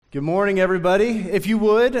Good morning, everybody. If you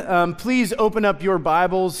would, please open up your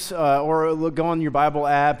Bibles or go on your Bible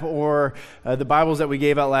app or the Bibles that we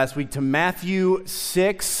gave out last week to Matthew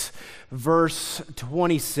 6, verse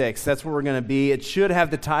 26. That's where we're going to be. It should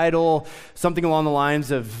have the title, something along the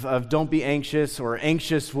lines of Don't Be Anxious, or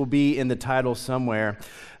Anxious will be in the title somewhere.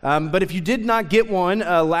 But if you did not get one,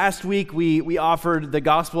 last week we offered the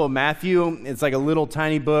Gospel of Matthew. It's like a little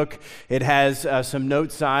tiny book. It has some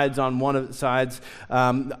note sides on one of the sides.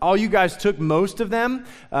 All you guys took most of them.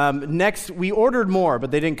 Next, we ordered more, but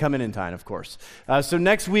they didn't come in time, of course. So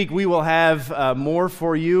next week we will have more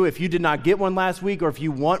for you. If you did not get one last week, or if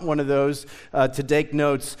you want one of those to take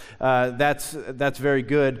notes, that's very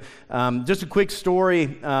good. Just a quick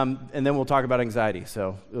story, and then we'll talk about anxiety,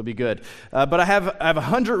 so it'll be good. But I have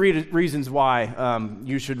 100 reasons why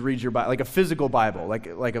you should read your Bible, like a physical Bible,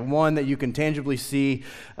 like a one that you can tangibly see.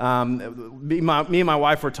 Me and my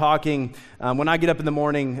wife were talking. When I get up in the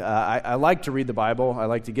morning, I like to read the Bible. I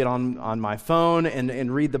like to get on my phone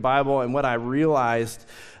and read the Bible. And what I realized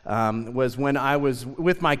was when I was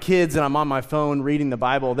with my kids and I'm on my phone reading the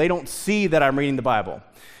Bible, they don't see that I'm reading the Bible.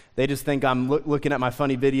 They just think I'm looking at my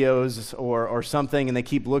funny videos or something, and they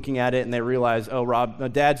keep looking at it, and they realize, oh,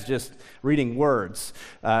 Rob, Dad's just reading words,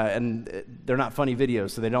 and they're not funny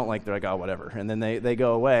videos, so they're like, oh, whatever, and then they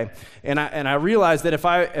go away. And I realized that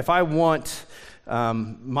if I want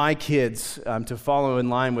my kids to follow in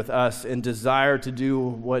line with us and desire to do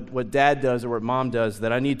what Dad does or what Mom does,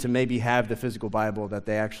 that I need to maybe have the physical Bible, that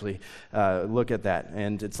they actually look at that.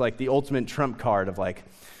 And it's like the ultimate trump card of like,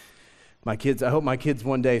 I hope my kids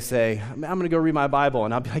one day say, I'm going to go read my Bible,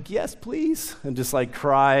 and I'll be like, yes, please, and just like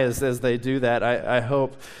cry as they do that. I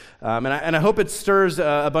hope, and I hope it stirs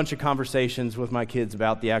a bunch of conversations with my kids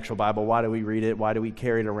about the actual Bible. Why do we read it? Why do we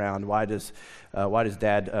carry it around? Why does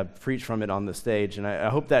Dad preach from it on the stage? And I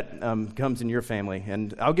hope that comes in your family.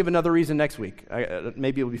 And I'll give another reason next week.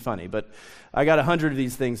 Maybe it'll be funny, but I got 100 of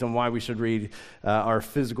these things on why we should read our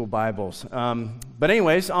physical Bibles. But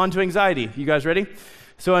anyways, on to anxiety. You guys ready?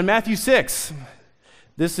 So in Matthew 6,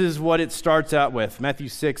 this is what it starts out with. Matthew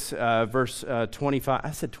 6, verse 25.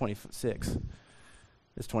 I said 26.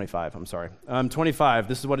 It's 25, I'm sorry. 25,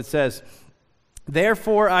 this is what it says.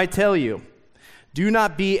 Therefore I tell you, do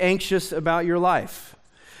not be anxious about your life,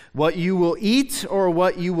 what you will eat or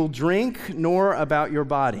what you will drink, nor about your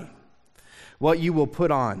body, what you will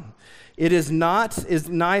put on. Is not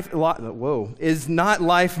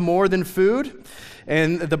life more than food,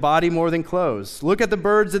 and the body more than clothes? Look at the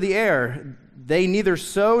birds of the air. They neither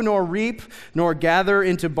sow nor reap nor gather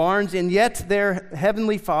into barns, and yet their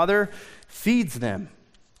heavenly Father feeds them.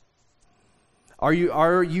 Are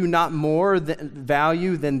you not more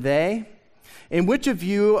value than they? And which of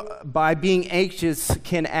you, by being anxious,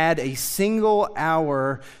 can add a single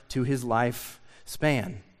hour to his life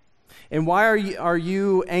span? And why are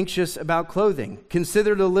you anxious about clothing?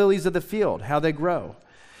 Consider the lilies of the field, how they grow.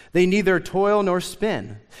 They neither toil nor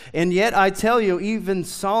spin. And yet I tell you, even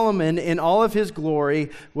Solomon in all of his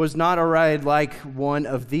glory was not arrayed like one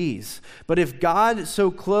of these. But if God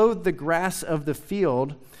so clothed the grass of the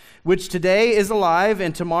field, which today is alive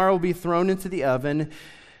and tomorrow will be thrown into the oven,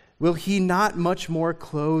 will he not much more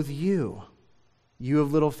clothe you, you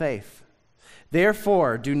of little faith?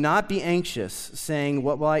 Therefore, do not be anxious, saying,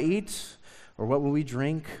 what will I eat? Or what will we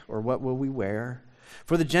drink? Or what will we wear?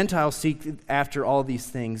 For the Gentiles seek after all these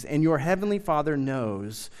things, and your heavenly Father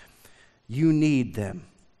knows you need them.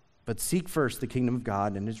 But seek first the kingdom of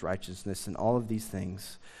God and his righteousness, and all of these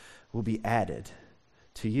things will be added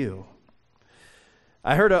to you.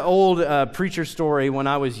 I heard an old preacher story when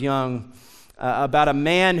I was young about a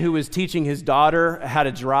man who was teaching his daughter how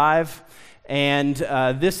to drive. And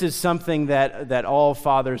this is something that all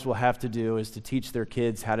fathers will have to do, is to teach their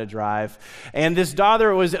kids how to drive. And this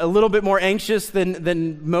daughter was a little bit more anxious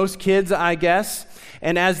than most kids, I guess.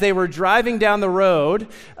 And as they were driving down the road,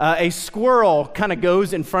 a squirrel kind of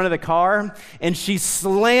goes in front of the car, and she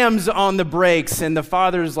slams on the brakes, and the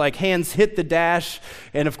father's hands hit the dash.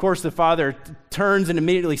 And of course, the father turns and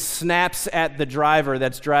immediately snaps at the driver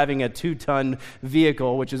that's driving a 2-ton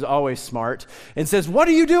vehicle, which is always smart, and says, "What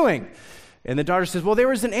are you doing?" And the daughter says, well, there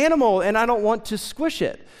was an animal, and I don't want to squish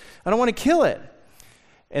it. I don't want to kill it.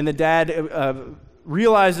 And the dad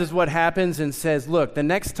realizes what happens and says, look, the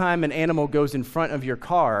next time an animal goes in front of your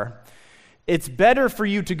car, it's better for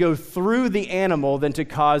you to go through the animal than to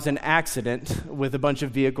cause an accident with a bunch of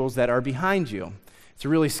vehicles that are behind you. It's a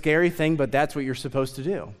really scary thing, but that's what you're supposed to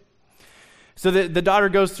do. So the daughter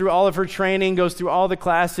goes through all of her training, goes through all the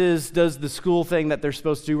classes, does the school thing that they're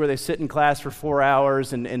supposed to do where they sit in class for 4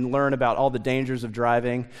 hours and learn about all the dangers of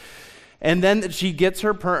driving. And then she gets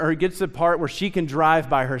gets the part where she can drive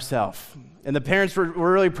by herself. And the parents were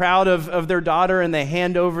really proud of their daughter, and they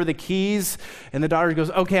hand over the keys, and the daughter goes,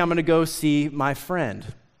 okay, I'm going to go see my friend.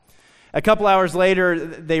 A couple hours later,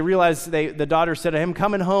 they realized the daughter said, I'm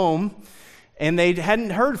coming home, and they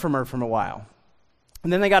hadn't heard from her for a while.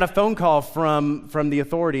 And then they got a phone call from the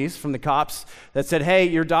authorities, from the cops, that said, hey,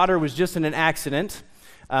 your daughter was just in an accident.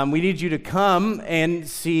 We need you to come and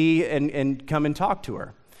see and come and talk to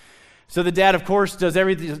her. So the dad, of course, does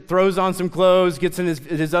everything, throws on some clothes, gets in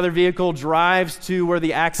his other vehicle, drives to where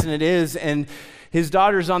the accident is, and his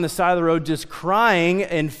daughter's on the side of the road just crying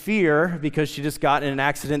in fear because she just got in an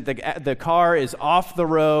accident. The car is off the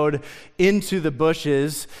road into the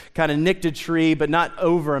bushes, kind of nicked a tree, but not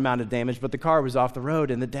over amount of damage, but the car was off the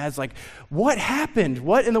road. And the dad's like, what happened?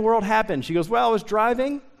 What in the world happened? She goes, well, I was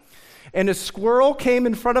driving, and a squirrel came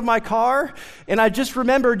in front of my car, and I just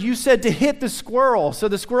remembered you said to hit the squirrel. So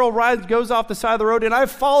the squirrel goes off the side of the road, and I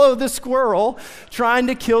follow the squirrel, trying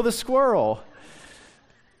to kill the squirrel.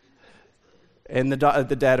 And the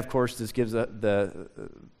dad, of course, just gives a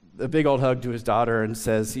big old hug to his daughter and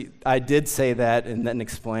says, I did say that, and then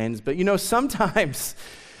explains. But sometimes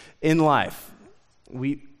in life,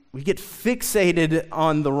 we get fixated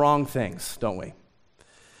on the wrong things, don't we?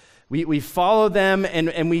 We follow them,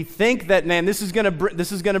 and we think that, man, this is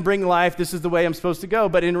gonna bring life. This is the way I'm supposed to go.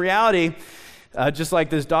 But in reality, just like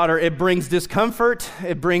this daughter, it brings discomfort.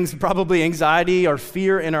 It brings probably anxiety or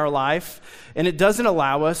fear in our life, and it doesn't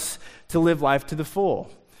allow us to live life to the full.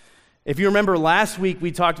 If you remember last week,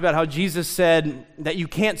 we talked about how Jesus said that you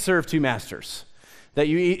can't serve two masters, that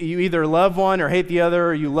you either love one or hate the other,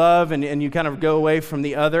 or you love and you kind of go away from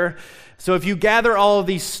the other. So if you gather all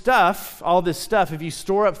this stuff, if you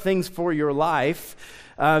store up things for your life,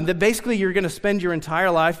 that basically you're going to spend your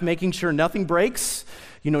entire life making sure nothing breaks,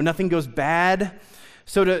 nothing goes bad.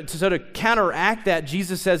 So to counteract that,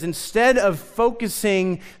 Jesus says, instead of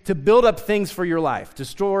focusing to build up things for your life, to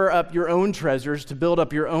store up your own treasures, to build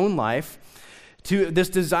up your own life, to this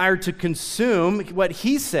desire to consume, what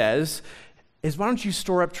he says is, why don't you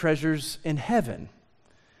store up treasures in heaven?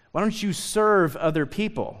 Why don't you serve other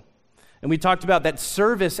people? And we talked about that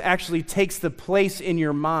service actually takes the place in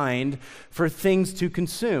your mind for things to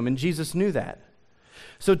consume, and Jesus knew that.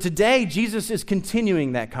 So today, Jesus is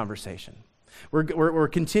continuing that conversation. We're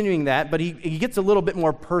continuing that, but he gets a little bit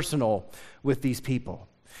more personal with these people.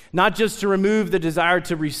 Not just to remove the desire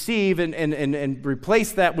to receive and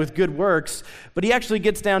replace that with good works, but he actually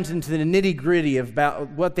gets down into the nitty-gritty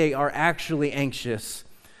about what they are actually anxious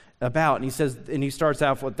about. And he says, and he starts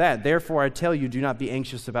out with that. Therefore, I tell you, do not be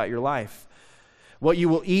anxious about your life, what you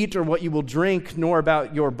will eat or what you will drink, nor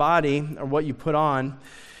about your body or what you put on.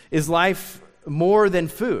 Is life more than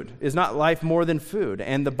food? Is not life more than food,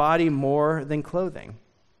 and the body more than clothing?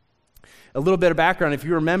 A little bit of background, if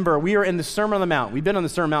you remember, we are in the Sermon on the Mount. We've been on the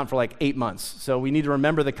Sermon on the Mount for like 8 months, so we need to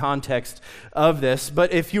remember the context of this.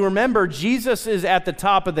 But if you remember, Jesus is at the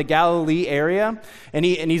top of the Galilee area, and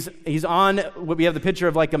he's on what we have the picture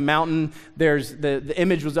of like a mountain. There's the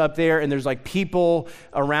image was up there, and there's like people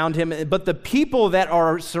around him. But the people that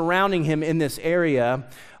are surrounding him in this area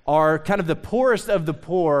are kind of the poorest of the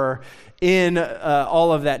poor in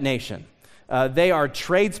all of that nation. They are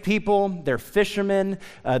tradespeople, they're fishermen,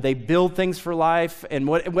 they build things for life, and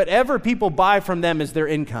whatever people buy from them is their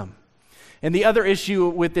income. And the other issue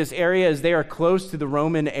with this area is they are close to the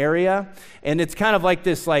Roman area, and it's kind of like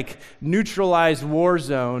this neutralized war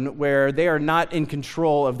zone where they are not in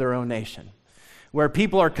control of their own nation, where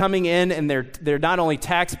people are coming in and they're not only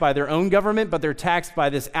taxed by their own government, but they're taxed by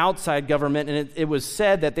this outside government, and it was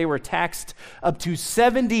said that they were taxed up to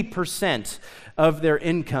 70% of their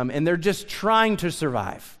income, and they're just trying to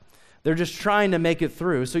survive. They're just trying to make it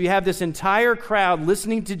through. So you have this entire crowd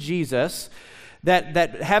listening to Jesus that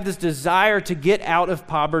have this desire to get out of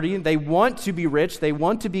poverty. They want to be rich. They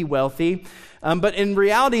want to be wealthy. But in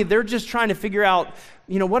reality, they're just trying to figure out,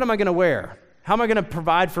 what am I going to wear? How am I going to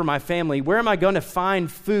provide for my family? Where am I going to find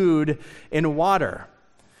food and water?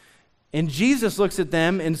 And Jesus looks at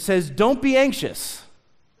them and says, don't be anxious.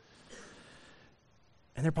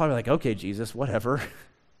 And they're probably like, okay, Jesus, whatever.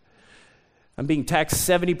 I'm being taxed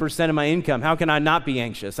 70% of my income. How can I not be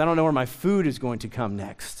anxious? I don't know where my food is going to come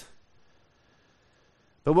next.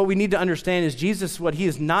 But what we need to understand is Jesus, what he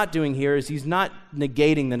is not doing here is he's not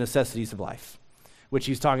negating the necessities of life, which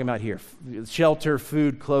he's talking about here. Shelter,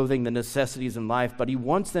 food, clothing, the necessities in life. But he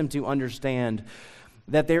wants them to understand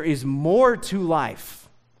that there is more to life,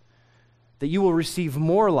 that you will receive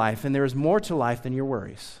more life, and there is more to life than your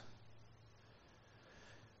worries.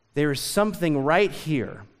 There is something right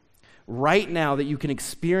here right now that you can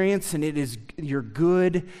experience, and it is your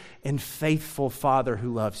good and faithful Father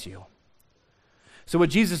who loves you. So what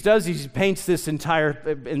Jesus does is he paints this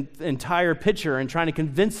entire picture and trying to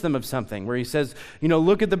convince them of something, where he says,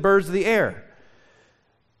 look at the birds of the air.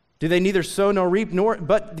 Do they neither sow nor reap,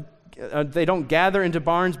 but they don't gather into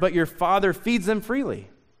barns, but your Father feeds them freely?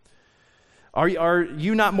 Are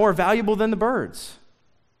you not more valuable than the birds?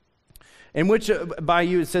 In which by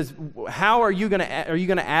you, it says, how are you going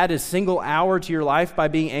to add a single hour to your life by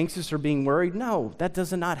being anxious or being worried? No, that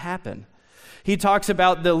does not happen. He talks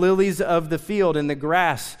about the lilies of the field and the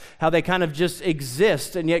grass, how they kind of just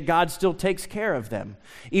exist, and yet God still takes care of them.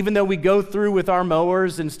 Even though we go through with our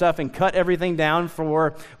mowers and stuff and cut everything down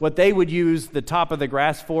for what they would use the top of the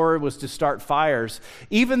grass for, was to start fires.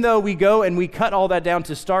 Even though we go and we cut all that down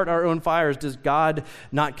to start our own fires, does God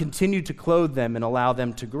not continue to clothe them and allow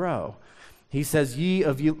them to grow? He says, ye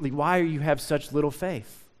of you, why you have such little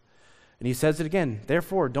faith? And he says it again,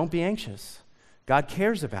 therefore, don't be anxious. God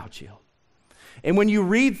cares about you. And when you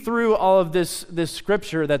read through all of this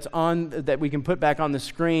scripture that we can put back on the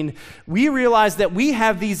screen, we realize that we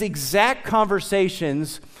have these exact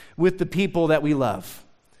conversations with the people that we love,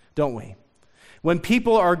 don't we? When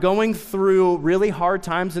people are going through really hard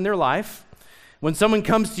times in their life, when someone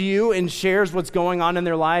comes to you and shares what's going on in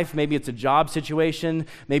their life, maybe it's a job situation,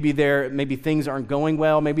 maybe things aren't going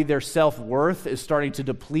well, maybe their self-worth is starting to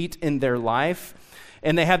deplete in their life,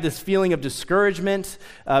 and they have this feeling of discouragement.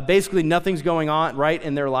 Basically, nothing's going on right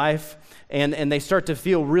in their life, and they start to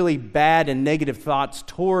feel really bad and negative thoughts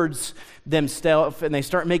towards themselves, and they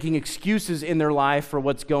start making excuses in their life for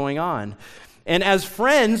what's going on. And as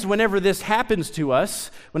friends, whenever this happens to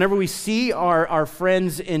us, whenever we see our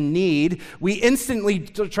friends in need, we instantly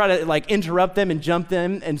try to interrupt them and jump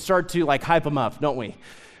them and start to hype them up, don't we?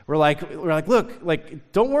 We're like,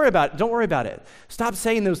 look, don't worry about it. Don't worry about it. Stop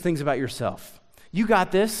saying those things about yourself. You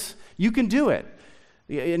got this. You can do it.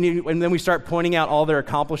 And then we start pointing out all their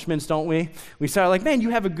accomplishments, don't we? We start man, you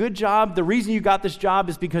have a good job. The reason you got this job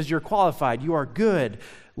is because you're qualified. You are good.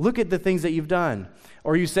 Look at the things that you've done.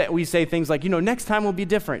 Or we say things like, next time will be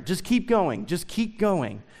different. Just keep going. Just keep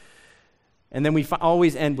going. And then we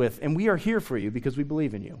always end with, and we are here for you because we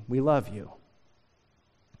believe in you. We love you.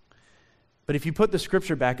 But if you put the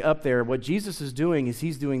scripture back up there, what Jesus is doing is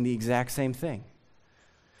he's doing the exact same thing.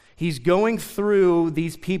 He's going through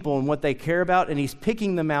these people and what they care about, and he's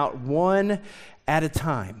picking them out one at a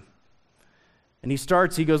time. And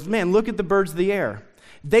he goes, man, look at the birds of the air.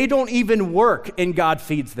 They don't even work, and God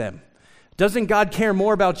feeds them. Doesn't God care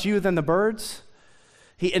more about you than the birds?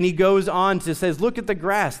 He goes on to says, look at the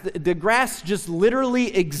grass. The grass just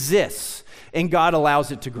literally exists, and God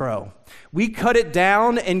allows it to grow. We cut it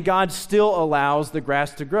down, and God still allows the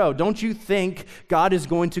grass to grow. Don't you think God is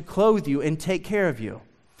going to clothe you and take care of you?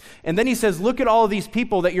 And then he says, look at all of these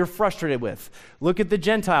people that you're frustrated with. Look at the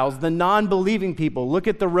Gentiles, the non-believing people. Look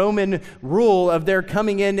at the Roman rule of their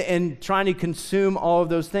coming in and trying to consume all of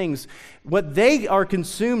those things. What they are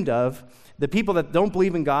consumed of, the people that don't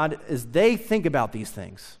believe in God, is they think about these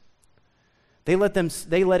things. They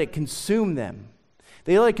let it consume them.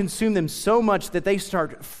 They let it consume them so much that they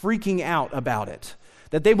start freaking out about it.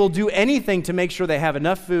 That they will do anything to make sure they have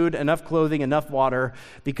enough food, enough clothing, enough water,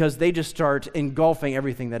 because they just start engulfing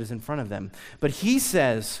everything that is in front of them. But he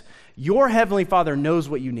says, your heavenly Father knows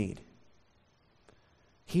what you need.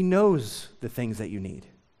 He knows the things that you need.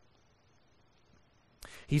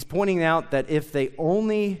 He's pointing out that if you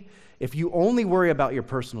only worry about your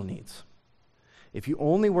personal needs, if you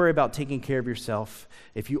only worry about taking care of yourself,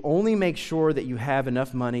 if you only make sure that you have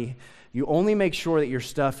enough money, you only make sure that your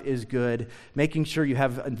stuff is good, making sure you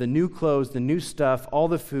have the new clothes, the new stuff, all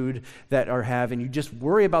the food that and you just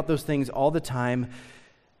worry about those things all the time,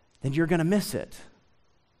 then you're going to miss it.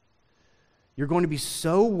 You're going to be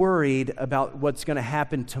so worried about what's going to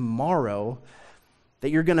happen tomorrow that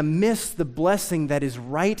you're going to miss the blessing that is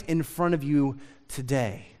right in front of you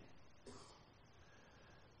today.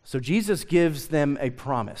 So Jesus gives them a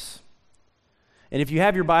promise. And if you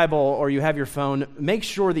have your Bible or you have your phone, make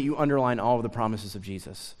sure that you underline all of the promises of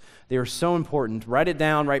Jesus. They are so important. Write it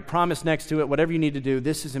down, write promise next to it, whatever you need to do.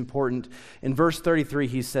 This is important. In verse 33,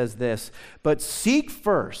 he says this, but seek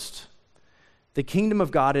first the kingdom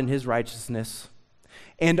of God and his righteousness,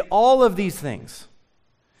 and all of these things,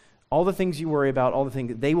 all the things you worry about, all the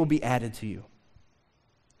things, they will be added to you.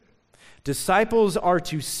 Disciples are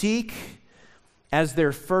to seek as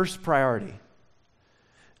their first priority.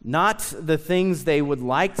 Not the things they would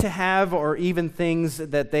like to have or even things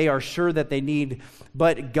that they are sure that they need,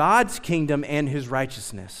 but God's kingdom and his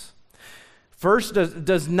righteousness. First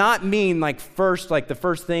does not mean like first, like the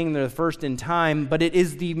first thing, the first in time, but it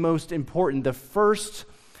is the most important, the first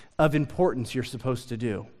of importance you're supposed to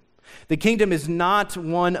do. The kingdom is not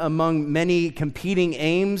one among many competing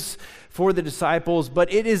aims for the disciples,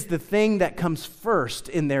 but it is the thing that comes first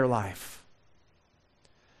in their life.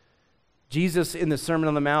 Jesus, in the Sermon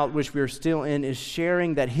on the Mount, which we are still in, is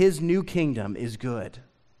sharing that his new kingdom is good.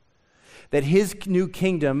 That his new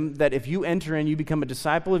kingdom, that if you enter in, you become a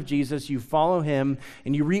disciple of Jesus, you follow him,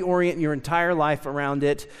 and you reorient your entire life around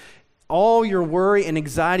it, all your worry and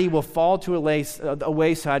anxiety will fall to a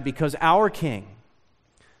wayside because our King,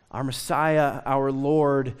 our Messiah, our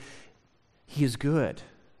Lord, he is good.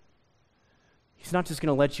 He's not just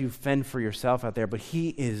going to let you fend for yourself out there, but he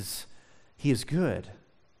is good.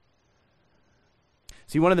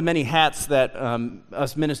 See, one of the many hats that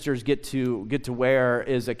us ministers get to wear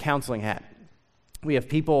is a counseling hat. We have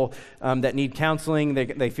people that need counseling.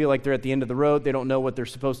 They feel like they're at the end of the road. They don't know what they're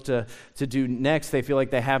supposed to do next. They feel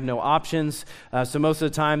like they have no options. So most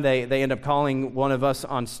of the time, they end up calling one of us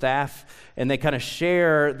on staff, and they kind of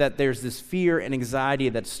share that there's this fear and anxiety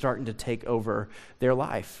that's starting to take over their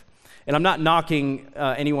life. And I'm not knocking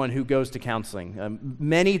anyone who goes to counseling.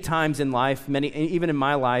 Many times in life, even in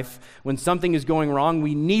my life, when something is going wrong,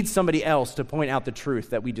 we need somebody else to point out the truth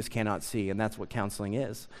that we just cannot see, and that's what counseling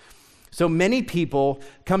is. So many people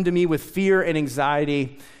come to me with fear and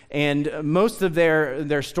anxiety, and most of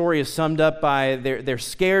their story is summed up by they're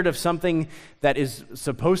scared of something that is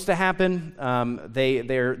supposed to happen.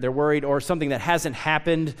 They're worried, or something that hasn't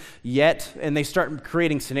happened yet, and they start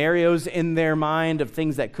creating scenarios in their mind of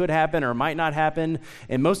things that could happen or might not happen.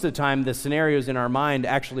 And most of the time, the scenarios in our mind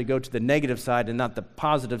actually go to the negative side and not the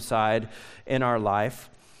positive side in our life.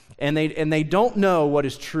 And they don't know what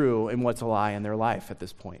is true and what's a lie in their life at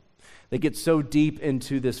this point. They get so deep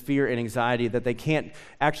into this fear and anxiety that they can't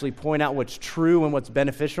actually point out what's true and what's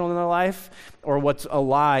beneficial in their life or what's a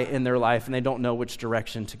lie in their life, and they don't know which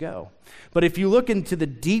direction to go. But if you look into the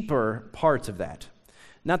deeper parts of that,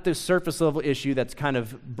 not the surface level issue that's kind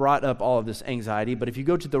of brought up all of this anxiety, but if you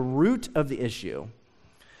go to the root of the issue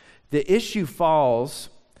falls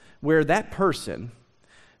where that person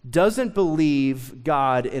doesn't believe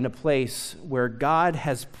God in a place where God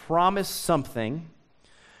has promised something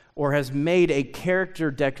or has made a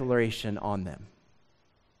character declaration on them.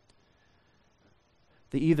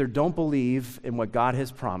 They either don't believe in what God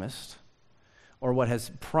has promised or what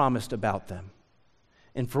has promised about them.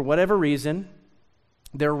 And for whatever reason,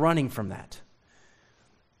 they're running from that.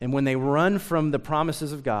 And when they run from the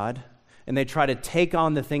promises of God and they try to take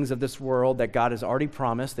on the things of this world that God has already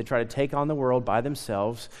promised, they try to take on the world by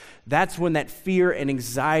themselves, that's when that fear and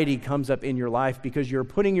anxiety comes up in your life, because you're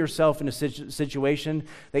putting yourself in a situation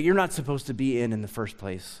that you're not supposed to be in the first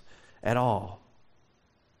place at all.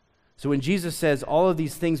 So when Jesus says all of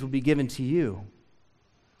these things will be given to you,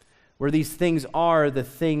 where these things are the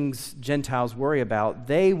things Gentiles worry about,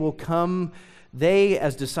 they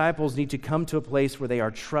as disciples need to come to a place where they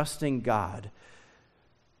are trusting God.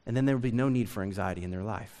 And then there will be no need for anxiety in their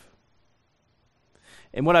life.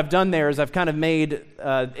 And what I've done there is I've kind of made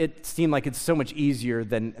it seem like it's so much easier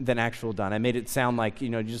than actual done. I made it sound like,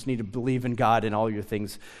 you just need to believe in God and all your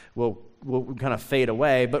things will kind of fade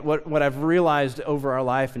away. But what I've realized over our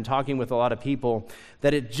life and talking with a lot of people,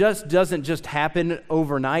 that it just doesn't just happen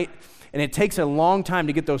overnight. And it takes a long time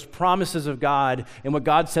to get those promises of God and what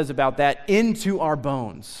God says about that into our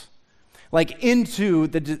bones. Like into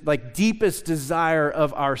the deepest desire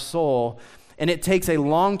of our soul. And it takes a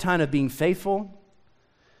long time of being faithful.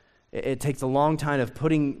 It takes a long time of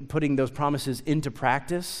putting those promises into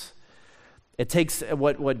practice. It takes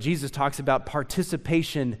what Jesus talks about,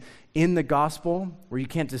 participation in the gospel, where you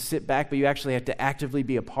can't just sit back, but you actually have to actively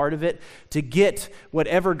be a part of it to get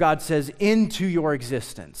whatever God says into your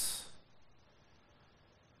existence.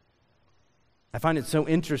 I find it so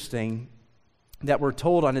interesting that we're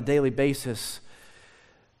told on a daily basis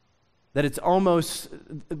that it's almost,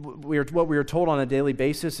 what we are told on a daily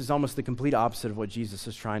basis is almost the complete opposite of what Jesus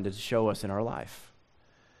is trying to show us in our life.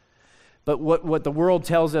 But what the world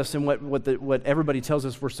tells us and what everybody tells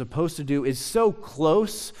us we're supposed to do is so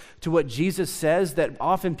close to what Jesus says that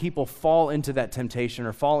often people fall into that temptation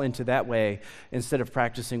or fall into that way instead of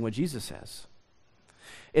practicing what Jesus says.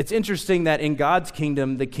 It's interesting that in God's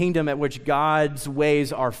kingdom, the kingdom at which God's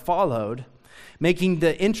ways are followed, making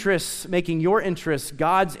your interests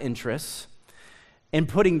God's interests, and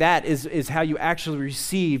putting that is how you actually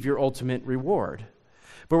receive your ultimate reward.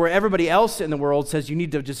 But where everybody else in the world says you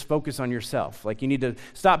need to just focus on yourself, like you need to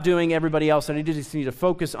stop doing everybody else, and I just need to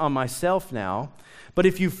focus on myself now. But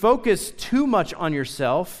if you focus too much on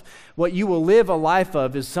yourself, what you will live a life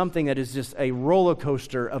of is something that is just a roller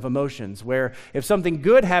coaster of emotions, where if something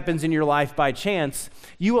good happens in your life by chance,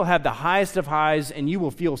 you will have the highest of highs and you will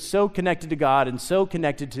feel so connected to God and so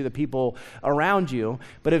connected to the people around you.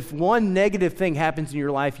 But if one negative thing happens in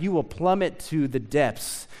your life, you will plummet to the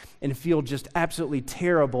depths and feel just absolutely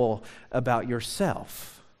terrible about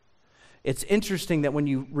yourself. It's interesting that when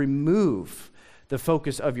you remove the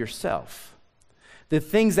focus of yourself, the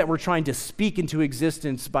things that we're trying to speak into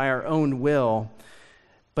existence by our own will,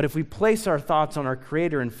 but if we place our thoughts on our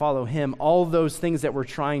Creator and follow Him, all those things that we're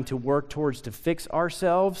trying to work towards to fix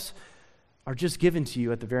ourselves are just given to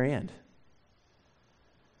you at the very end.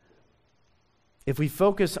 If we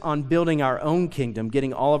focus on building our own kingdom,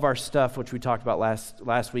 getting all of our stuff, which we talked about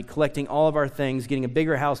last week, collecting all of our things, getting a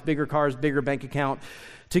bigger house, bigger cars, bigger bank account,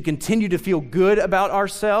 to continue to feel good about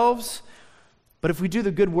ourselves. But if we do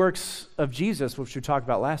the good works of Jesus, which we talked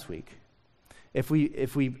about last week, if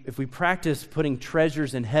we practice putting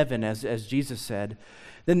treasures in heaven, as Jesus said,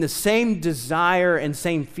 then the same desire and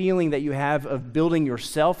same feeling that you have of building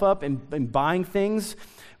yourself up and buying things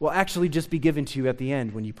will actually just be given to you at the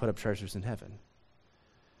end when you put up treasures in heaven.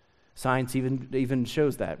 Science even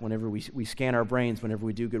shows that whenever we scan our brains, whenever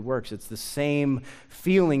we do good works, it's the same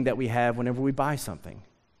feeling that we have whenever we buy something.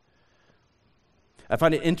 I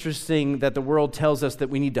find it interesting that the world tells us that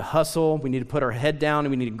we need to hustle, we need to put our head down, and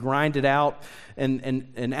we need to grind it out,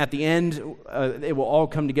 and at the end, it will all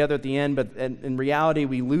come together at the end, but in reality,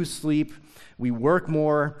 we lose sleep, we work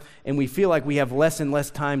more, and we feel like we have less and less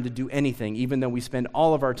time to do anything, even though we spend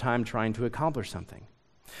all of our time trying to accomplish something.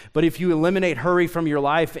 But if you eliminate hurry from your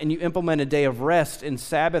life and you implement a day of rest and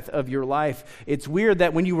Sabbath of your life, it's weird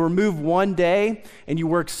that when you remove one day and you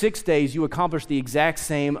work 6 days, you accomplish the exact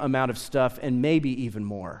same amount of stuff and maybe even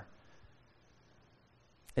more.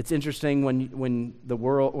 It's interesting when the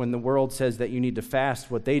world says that you need to fast,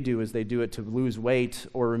 what they do is they do it to lose weight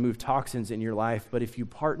or remove toxins in your life. But if you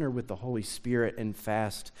partner with the Holy Spirit and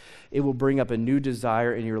fast, it will bring up a new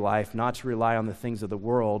desire in your life, not to rely on the things of the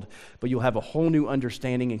world, but you'll have a whole new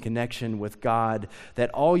understanding and connection with God, that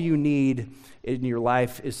all you need in your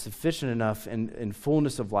life is sufficient enough, and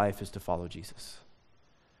fullness of life is to follow Jesus.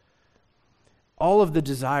 All of the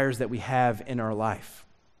desires that we have in our life,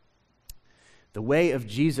 the way of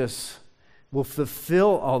Jesus will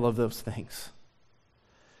fulfill all of those things.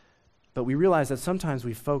 But we realize that sometimes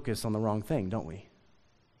we focus on the wrong thing, don't we?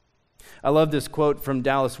 I love this quote from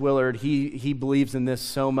Dallas Willard. He believes in this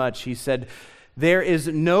so much. He said, "There is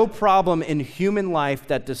no problem in human life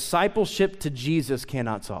that discipleship to Jesus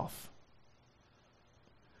cannot solve."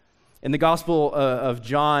 In the Gospel of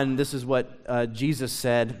John, this is what Jesus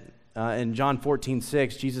said. In John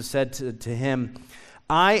 14:6, Jesus said to him,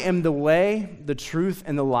 "I am the way, the truth,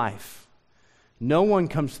 and the life. No one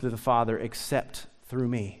comes to the Father except through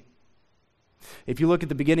me." If you look at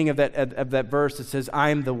the beginning of that verse, it says, "I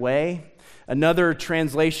am the way." Another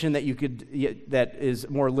translation that is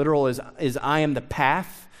more literal is "I am the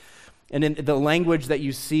path." And in the language that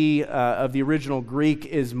you see of the original Greek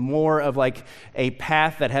is more of like a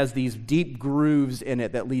path that has these deep grooves in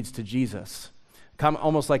it that leads to Jesus,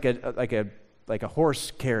 almost like a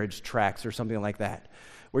horse carriage tracks or something like that,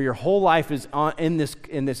 where your whole life is in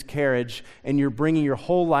this carriage and you're bringing your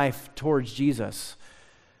whole life towards Jesus.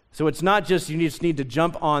 So it's not just you just need to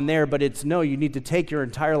jump on there, but you need to take your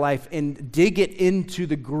entire life and dig it into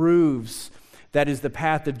the grooves that is the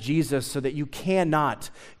path of Jesus, so that you cannot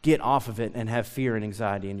get off of it and have fear and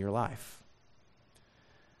anxiety in your life.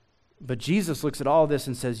 But Jesus looks at all this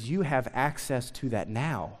and says, you have access to that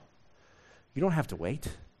now. You don't have to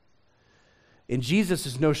wait. And Jesus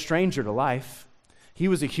is no stranger to life. He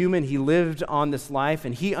was a human, he lived on this life,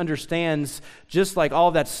 and he understands just like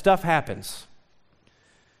all that stuff happens.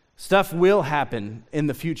 Stuff will happen in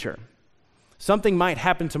the future. Something might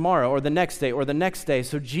happen tomorrow or the next day or the next day.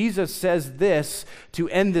 So Jesus says this to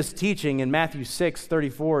end this teaching in Matthew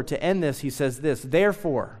 6:34. To end this, he says this,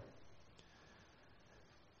 therefore,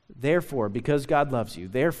 because God loves you,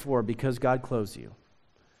 therefore, because God clothes you,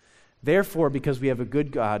 therefore, because we have a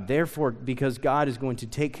good God, therefore, because God is going to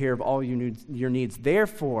take care of all your needs,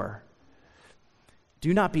 therefore,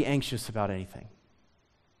 do not be anxious about anything,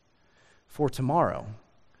 for tomorrow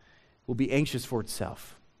will be anxious for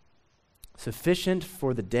itself. Sufficient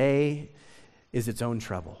for the day is its own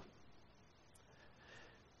trouble.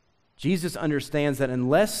 Jesus understands that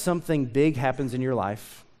unless something big happens in your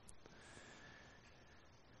life,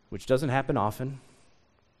 which doesn't happen often,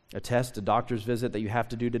 a test, a doctor's visit that you have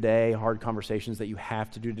to do today, hard conversations that you have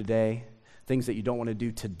to do today, things that you don't want to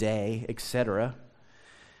do today, etc.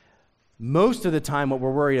 Most of the time what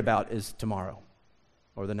we're worried about is tomorrow.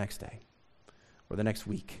 or the next day or the next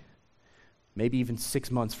week, maybe even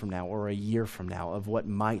 6 months from now or a year from now of what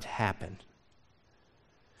might happen.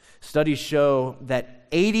 Studies show that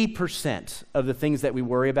 80% of the things that we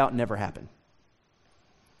worry about never happen.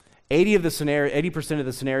 80% of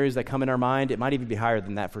the scenarios that come in our mind, it might even be higher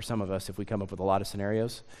than that for some of us if we come up with a lot of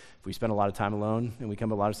scenarios. If we spend a lot of time alone and we come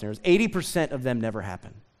up with a lot of scenarios, 80% of them never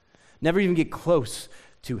happen. Never even get close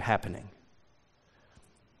to happening.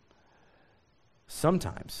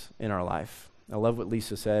 Sometimes in our life, I love what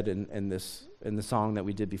Lisa said in the song that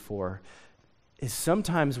we did before, is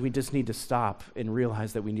sometimes we just need to stop and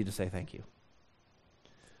realize that we need to say thank you.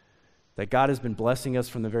 That God has been blessing us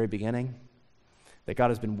from the very beginning. That God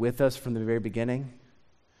has been with us from the very beginning.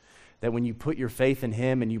 That when you put your faith in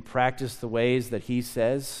Him and you practice the ways that He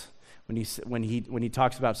says, when he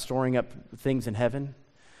talks about storing up things in heaven,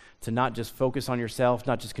 to not just focus on yourself,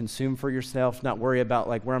 not just consume for yourself, not worry about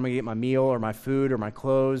like where I'm going to get my meal or my food or my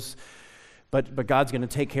clothes, but God's going to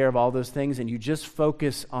take care of all those things, and you just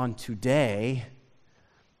focus on today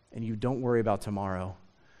and you don't worry about tomorrow,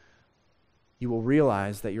 you will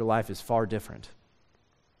realize that your life is far different.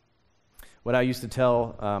 What I used to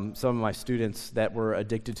tell some of my students that were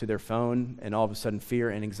addicted to their phone, and all of a sudden fear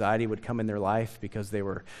and anxiety would come in their life because they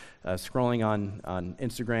were scrolling on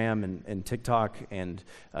Instagram and TikTok and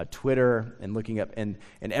Twitter and looking up, and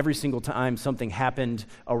every single time something happened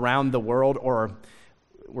around the world, or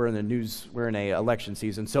we're in the news, we're in a election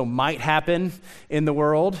season, so might happen in the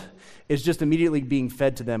world, is just immediately being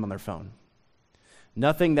fed to them on their phone.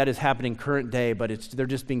 Nothing that is happening current day, but they're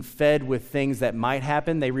just being fed with things that might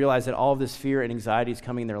happen. They realize that all of this fear and anxiety is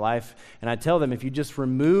coming in their life. And I tell them, if you just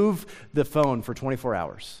remove the phone for 24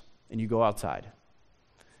 hours and you go outside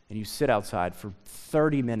and you sit outside for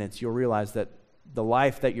 30 minutes, you'll realize that the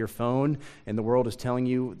life that your phone and the world is telling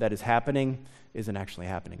you that is happening isn't actually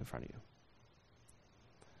happening in front of you.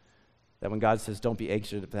 That when God says, don't be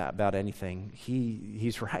anxious about anything,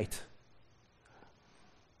 He's right.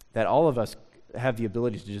 That all of us have the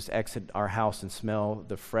ability to just exit our house and smell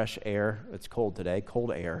the fresh air. It's cold today, cold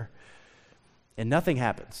air, and nothing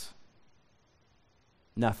happens.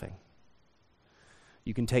 Nothing.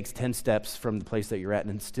 You can take 10 steps from the place that you're at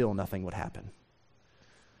and still nothing would happen.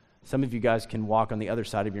 Some of you guys can walk on the other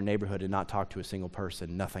side of your neighborhood and not talk to a single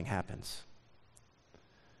person. Nothing happens.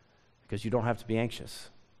 Because you don't have to be anxious.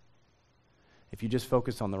 If you just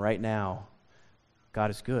focus on the right now, God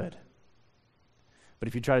is good. But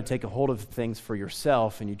if you try to take a hold of things for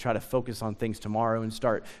yourself and you try to focus on things tomorrow and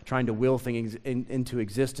start trying to will things into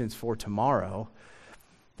existence for tomorrow,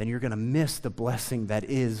 then you're going to miss the blessing that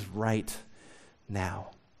is right now.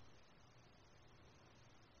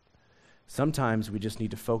 Sometimes we just need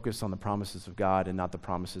to focus on the promises of God and not the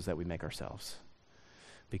promises that we make ourselves.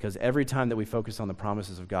 Because every time that we focus on the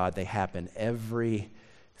promises of God, they happen every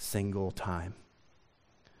single time.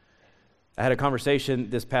 I had a conversation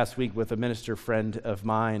this past week with a minister friend of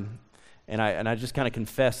mine, and I just kind of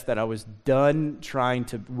confessed that I was done trying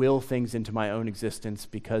to will things into my own existence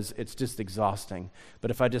because it's just exhausting.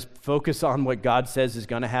 But if I just focus on what God says is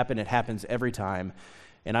going to happen, it happens every time.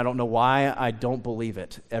 And I don't know why I don't believe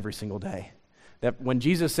it every single day. That when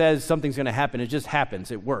Jesus says something's going to happen, it just happens.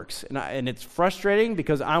 It works. And it's frustrating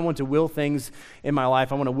because I want to will things in my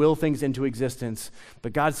life. I want to will things into existence.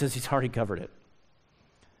 But God says He's already covered it.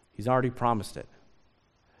 He's already promised it.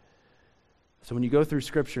 So when you go through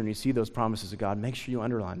Scripture and you see those promises of God, make sure you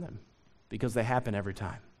underline them because they happen every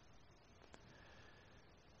time.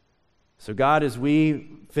 So God, as we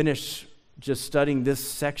finish just studying this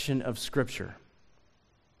section of Scripture,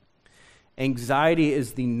 anxiety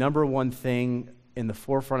is the number one thing in the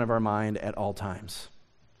forefront of our mind at all times.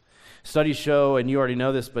 Studies show, and you already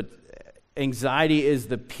know this, but anxiety is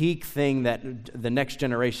the peak thing that the next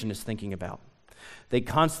generation is thinking about. They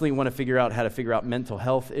constantly want to figure out mental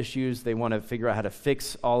health issues. They want to figure out how to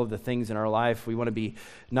fix all of the things in our life. We want to be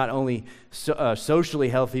not only socially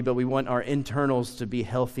healthy, but we want our internals to be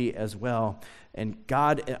healthy as well. And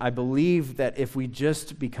God, I believe that if we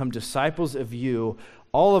just become disciples of you,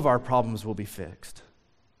 all of our problems will be fixed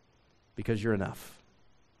because you're enough.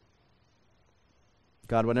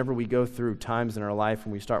 God, whenever we go through times in our life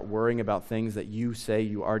when we start worrying about things that you say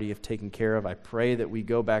you already have taken care of, I pray that we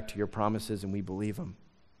go back to your promises and we believe them,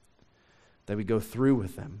 that we go through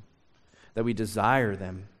with them, that we desire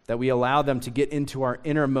them, that we allow them to get into our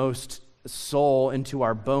innermost soul, into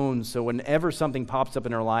our bones, so whenever something pops up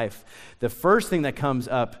in our life, the first thing that comes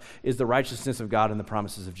up is the righteousness of God and the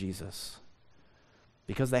promises of Jesus,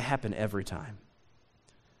 because they happen every time.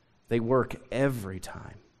 They work every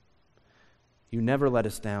time. You never let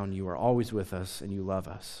us down. You are always with us, and you love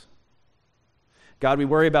us. God, we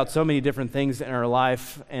worry about so many different things in our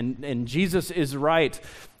life, and Jesus is right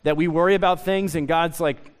that we worry about things, and God's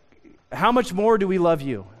like, how much more do we love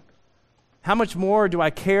you? How much more do I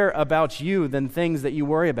care about you than things that you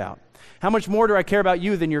worry about? How much more do I care about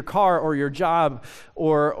you than your car or your job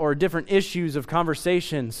or different issues of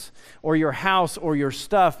conversations or your house or your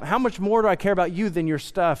stuff? How much more do I care about you than your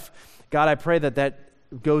stuff? God, I pray that that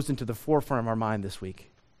goes into the forefront of our mind this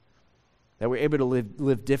week, that we're able to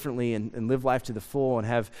live differently and live life to the full and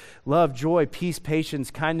have love, joy, peace,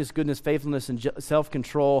 patience, kindness, goodness, faithfulness, and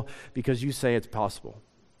self-control because you say it's possible.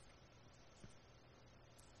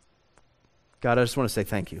 God, I just want to say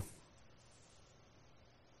thank you.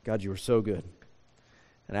 God, you are so good.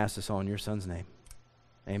 And I ask this all in your Son's name.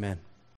 Amen.